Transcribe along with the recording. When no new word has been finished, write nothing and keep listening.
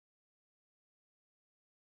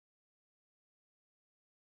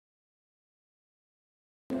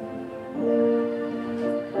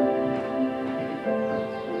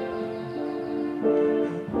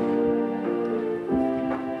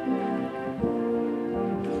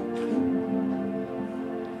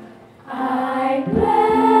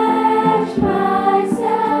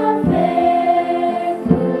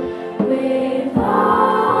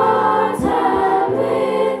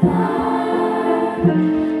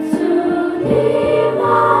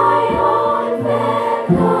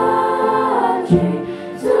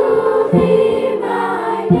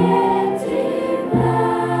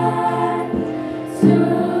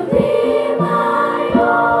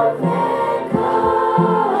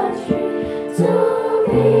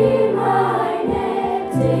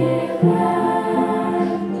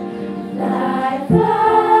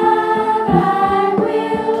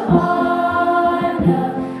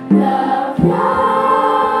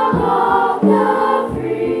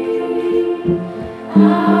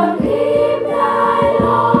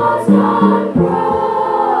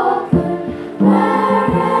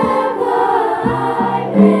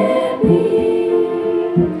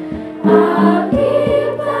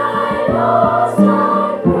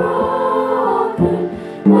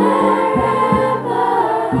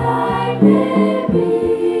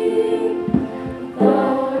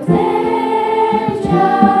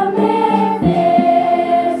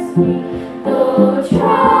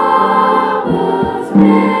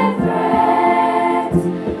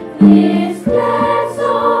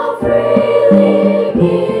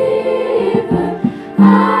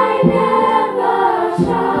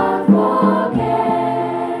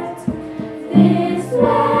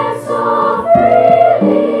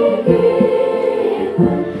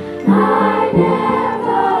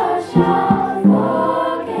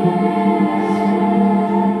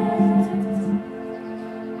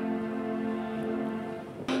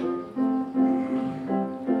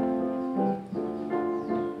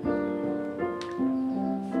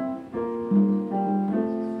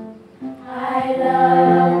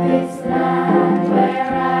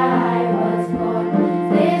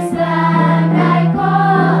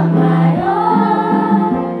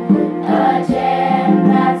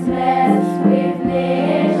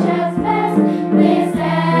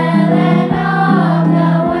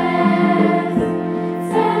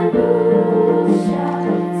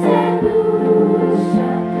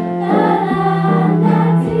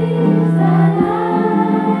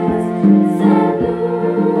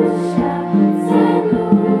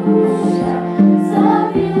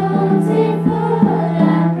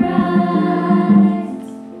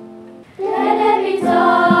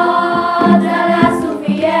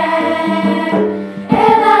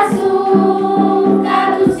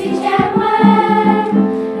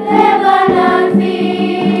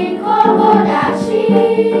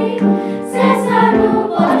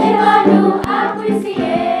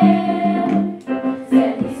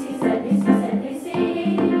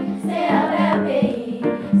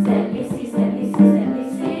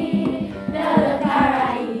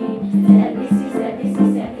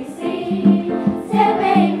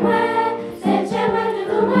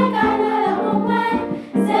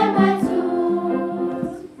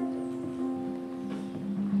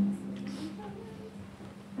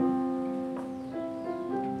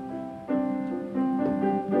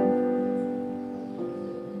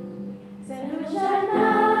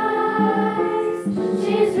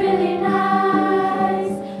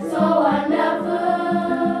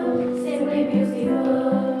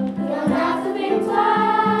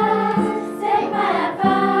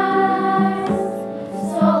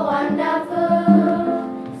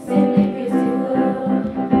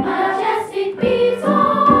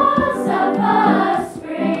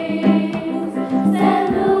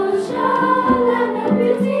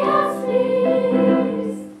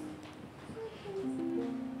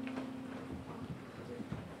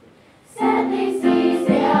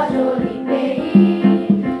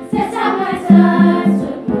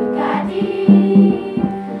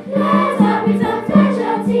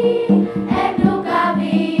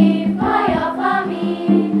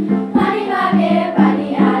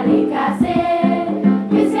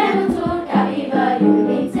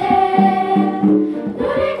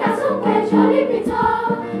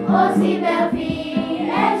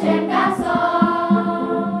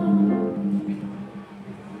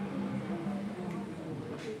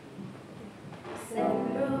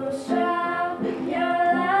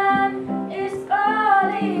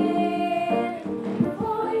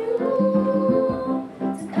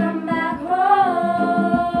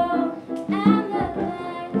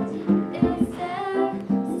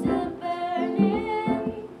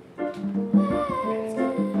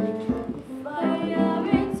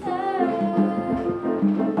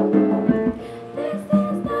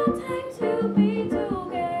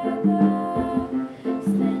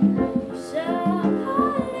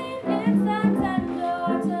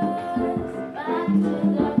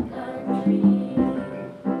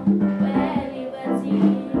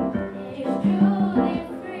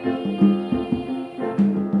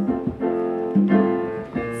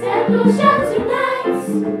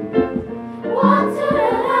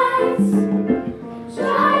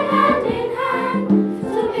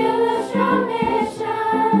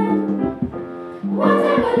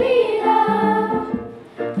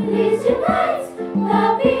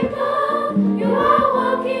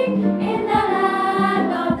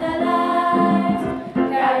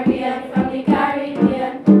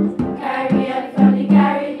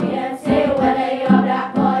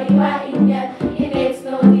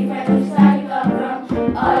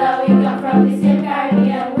Although we come from the same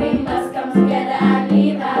Caribbean, we must come together and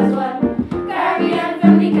live as one. Caribbean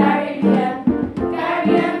from the Caribbean,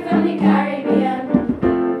 Caribbean from the Caribbean.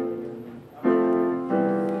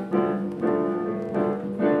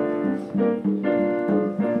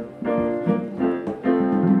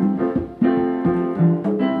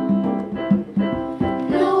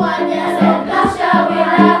 Blue one, yes, and Blusher we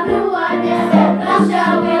love. Blue one, yes, and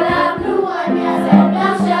Blusher we love. Blue one, yes, and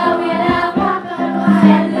Blusher we love.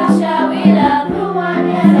 And Blusher we love. Blue one,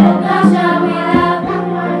 yes, and Blusher we love.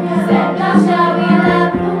 Blue one, yes, and Blusher we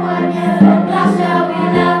love. Blue one, yes, and Blusher we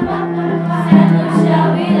love. And Blusher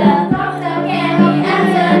we love. Dr. Kenny,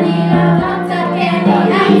 Anthony, Dr. Kenny,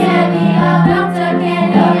 Anthony, Dr.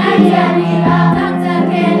 Kenny, Anthony, Dr.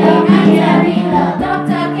 Kenny, Anthony,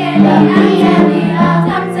 Dr. Kenny, Anthony,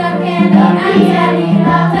 Dr. Kenny, Anthony,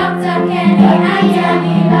 Dr. Kenny,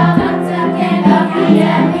 Anthony, Dr. Kenny,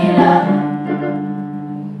 Anthony.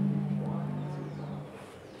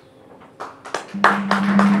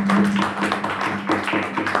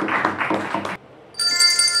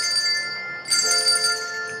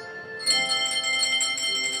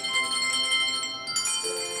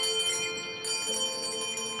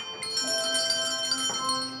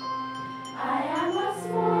 I am a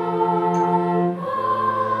small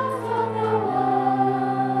part of the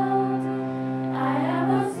world. I am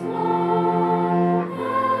a small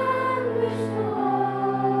and wish to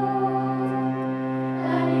hold.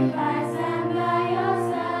 But if I stand by your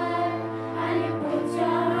side and you put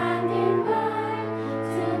your hand in mine,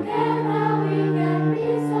 together we can be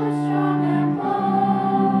so strong and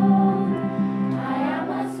bold. I am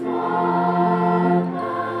a small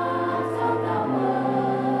part of the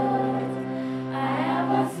world. I have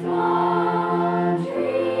a small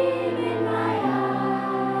dream in my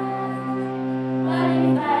heart. But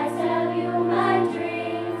if I tell you my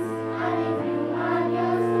dreams, and if you want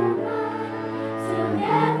yours to mine,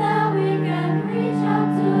 together we can reach up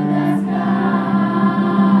to the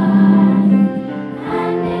sky.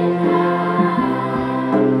 Hand in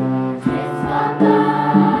hand, dreams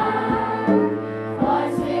combined,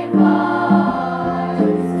 voice with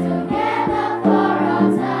voice, together for all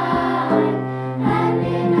time. Hand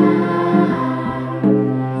in hand,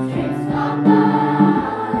 dreams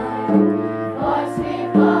combined, voice with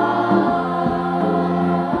voice,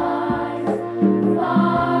 for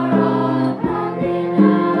all. Hand in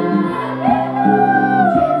hand,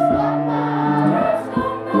 dreams combined,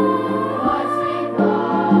 voice with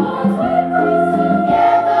voice,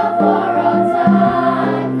 together for all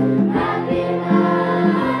time. Hand in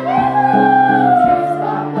hand, dreams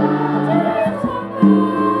combined,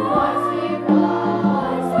 voice with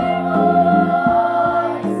voice,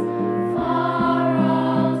 for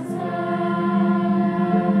all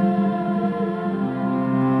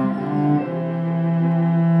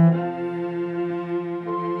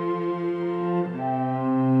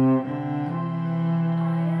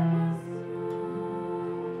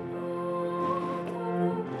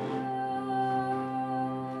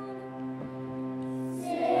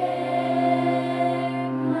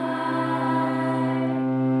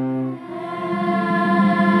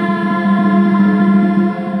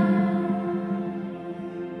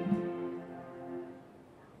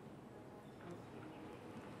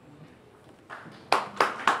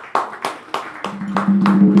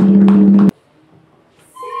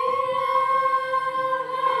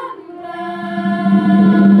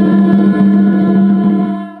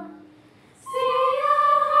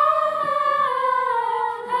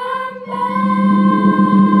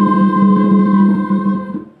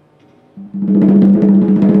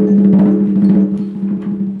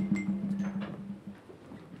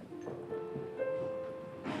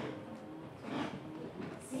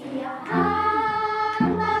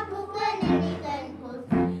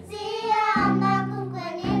See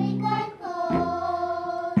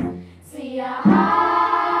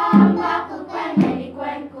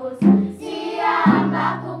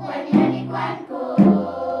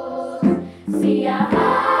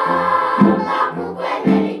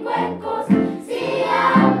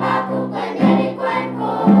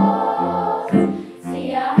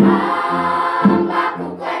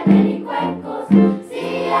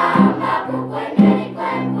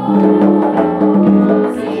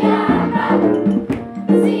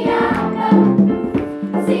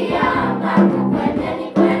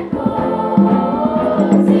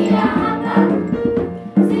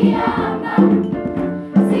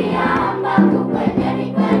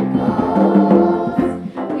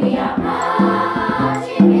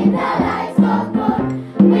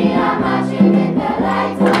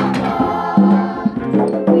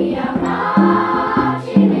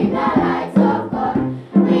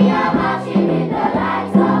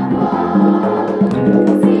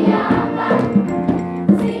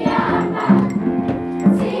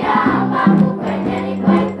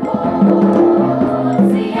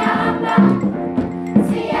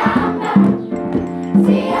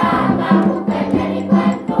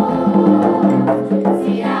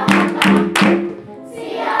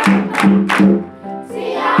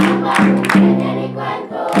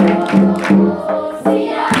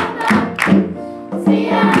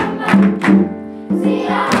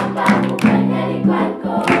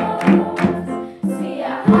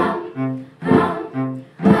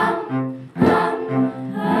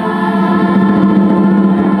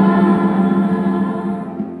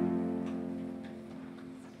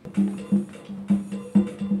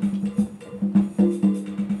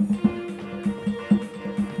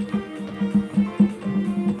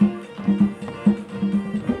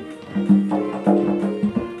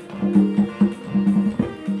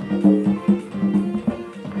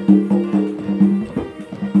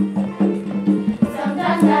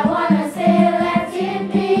Sometimes I wanna say let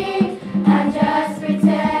it be and just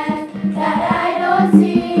pretend that I don't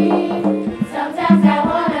see. Sometimes I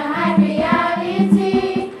wanna hide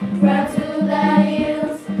reality, run to the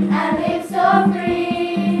hills and live so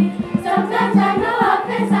free. Sometimes I know a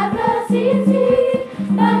place I've no city,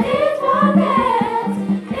 but it won't get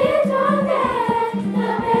the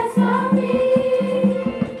best of me.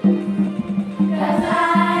 'Cause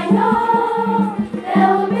I know there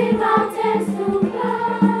will be mountains to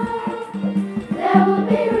climb, there will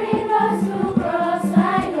be rivers to cross,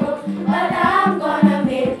 I know, but I'm gonna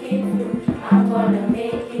make it through. I'm gonna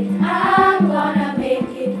make it, I'm gonna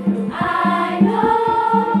make it through. I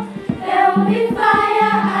know there will be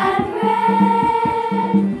fire and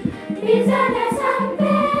rain, bitterness and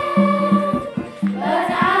pain, but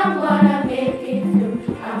I'm gonna make it through.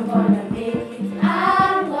 I'm gonna make it,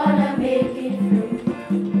 I'm gonna make it through.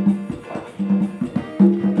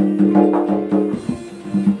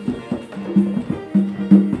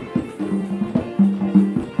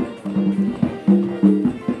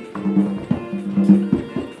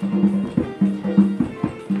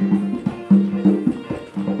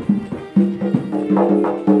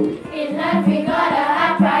 In life we gotta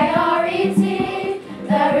have priority.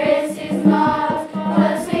 The race is not for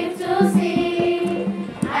the swift to see.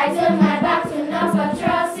 I turn my back to enough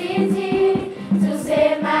atrocity to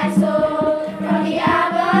save my soul from the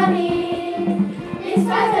agony.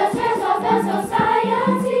 Despite the stress of the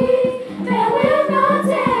society, they will not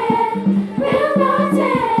take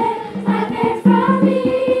my pain from me.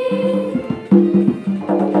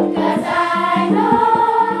 'Cause I know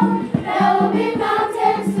there will be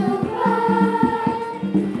mountains to climb,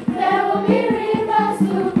 there will be rivers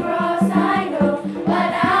to cross, I know, but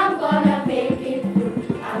I'm gonna make it through.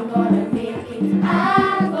 I'm gonna make it,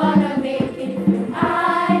 I'm gonna make it through.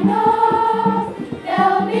 I know there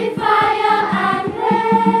will be fire and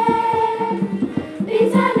rain,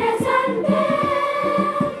 bitterness and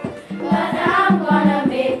pain, but I'm gonna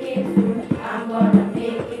make it through. I'm gonna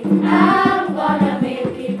make it.